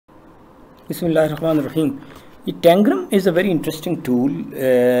Bismillahirrahmanirrahim. The Tangram is a very interesting tool.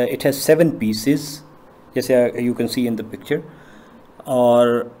 It has 7 pieces, जैसे you can see in the picture. और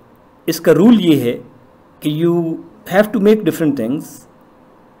इसका rule ये है कि you have to make different things,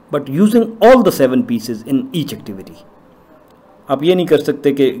 but using all the 7 pieces in each activity. आप ये नहीं कर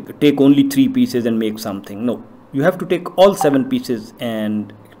सकते कि take only 3 pieces and make something. No, you have to take all 7 pieces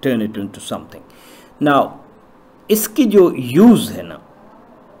and turn it into something. Now, इसकी जो use है ना,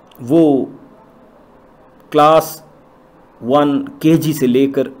 वो क्लास 1 केजी से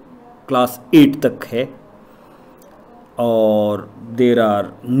लेकर क्लास 8 तक है और there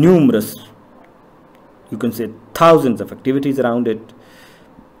are numerous, you can say thousands of activities around it,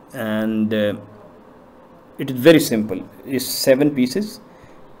 and it is very simple. It's 7 pieces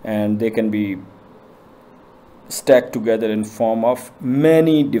and they can be stacked together in form of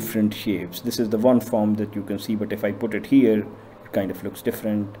many different shapes. This is the one form that you can see, but if I put it here, it kind of looks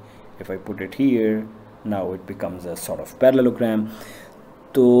different. If I put it here, now it becomes a sort of parallelogram.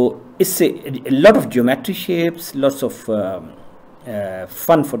 So it's a lot of geometry shapes, lots of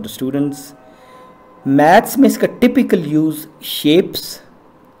fun for the students. Maths में इसका typical use shapes,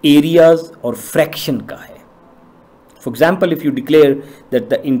 areas और fraction का है. For example, if you declare that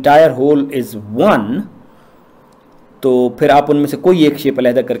the entire whole is 1, तो फिर आप उनमें से कोई एक शेप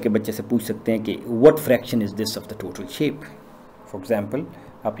अलग करके बच्चे से पूछ सकते हैं कि what fraction is this of the total shape. For example,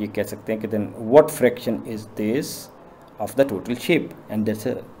 आप ये कह सकते हैं कि then what fraction is this of the total shape, and that's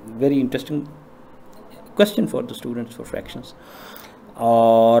a very interesting question for the students for fractions.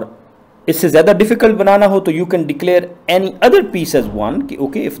 और इससे ज़्यादा difficult बनाना हो तो you can declare any other piece as 1 कि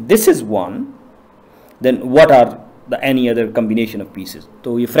okay, if this is 1, then what are the any other combination of pieces.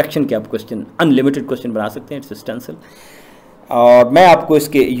 तो ये fraction के आप question unlimited question बना सकते हैं. It's a stencil. और मैं आपको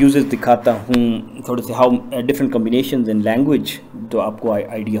इसके यूजेस दिखाता हूँ थोड़े से, how different combinations in language, तो आपको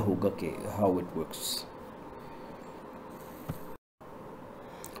आइडिया होगा कि हाउ इट वर्क्स.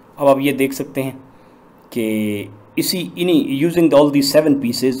 अब आप ये देख सकते हैं कि इन्हीं यूजिंग ऑल दी 7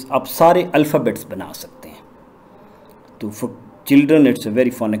 पीसेस आप सारे अल्फ़ाबेट्स बना सकते हैं. तो for children it's a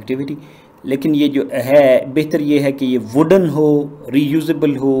very fun activity. लेकिन ये जो है, बेहतर ये है कि ये वुडन हो,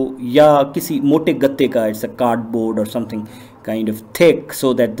 रीयूजेबल हो, या किसी मोटे गत्ते का, इट्स अ कार्डबोर्ड और something kind of thick so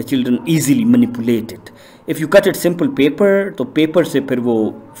that the children easily manipulate it. If you cut it simple paper, तो paper से फिर वो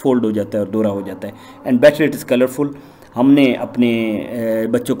fold हो जाता है और दोहरा हो जाता है. And better it is colorful. हमने अपने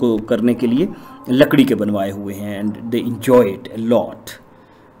बच्चों को करने के लिए लकड़ी के बनवाए हुए हैं and they enjoy it a lot.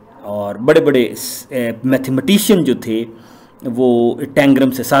 और बड़े बड़े मैथमेटिशियन जो थे वो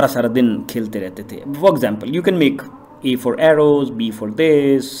टैंग्रम से सारा दिन खेलते रहते थे. For example, you can make A for arrows, B for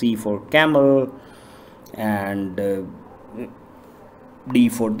this, C for camel, and D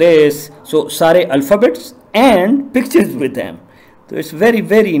for this. So सारे alphabets and pictures with them. So it's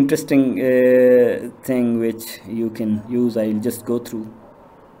very interesting thing which you can use. I'll just go through.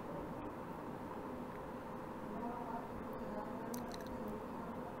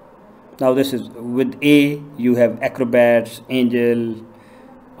 Now this is with A you have acrobats, angel,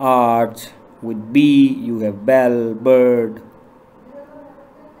 arch. With B you have bell, bird.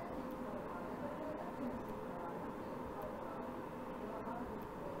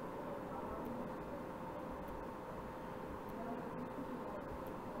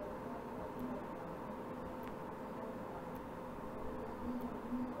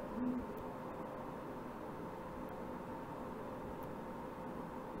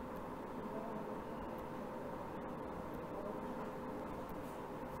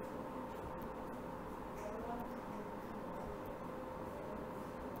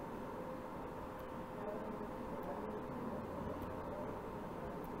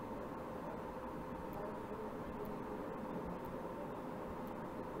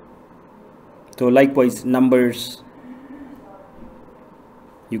 So likewise numbers,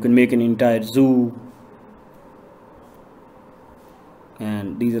 you can make an entire zoo,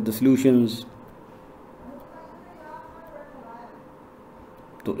 and these are the solutions.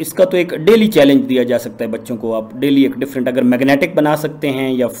 तो इसका तो एक daily challenge दिया जा सकता है बच्चों को. आप डेली एक डिफरेंट, अगर मैग्नेटिक बना सकते हैं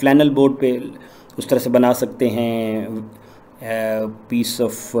या फ्लैनल बोर्ड पे उस तरह से बना सकते हैं, पीस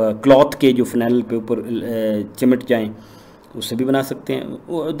ऑफ क्लॉथ के जो फ्लैनल पे ऊपर चिमट जाएं, उससे भी बना सकते हैं.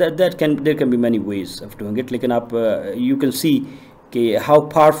 There can be many ways of doing it. लेकिन आप यू कैन सी कि how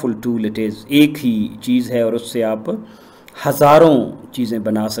powerful tool it is. एक ही चीज़ है और उससे आप हज़ारों चीज़ें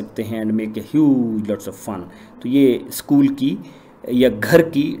बना सकते हैं and make a huge lots of fun. तो ये स्कूल की या घर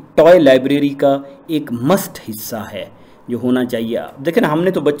की टॉय लाइब्रेरी का एक मस्ट हिस्सा है जो होना चाहिए. देखें ना,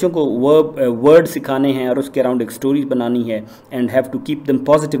 हमने तो बच्चों को वर्ड सिखाने हैं और उसके अराउंड एक स्टोरी बनानी है, and have to keep them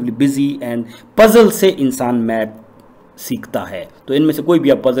positively busy. And puzzle से इंसान मैथ सीखता है। तो इनमें से कोई भी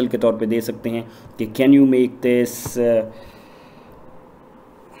आप पजल के तौर पे दे सकते हैं कि can you make this,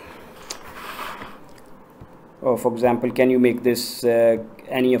 for example, can you make this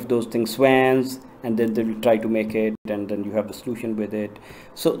any of those things swans, and then they will try to make it, and then you have the solution with it.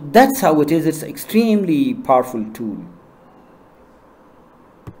 So that's how it is. It's extremely powerful tool.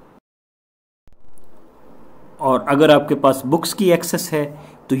 और अगर आपके पास books की access है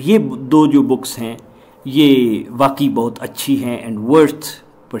तो ये दो जो books हैं ये वाकई बहुत अच्छी हैं and worth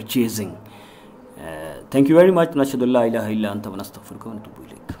purchasing. Thank you very much. नशहदुल्ला इलाहा इल्ला अंत व नस्तगफिरुका व नतूबु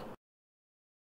इलैक।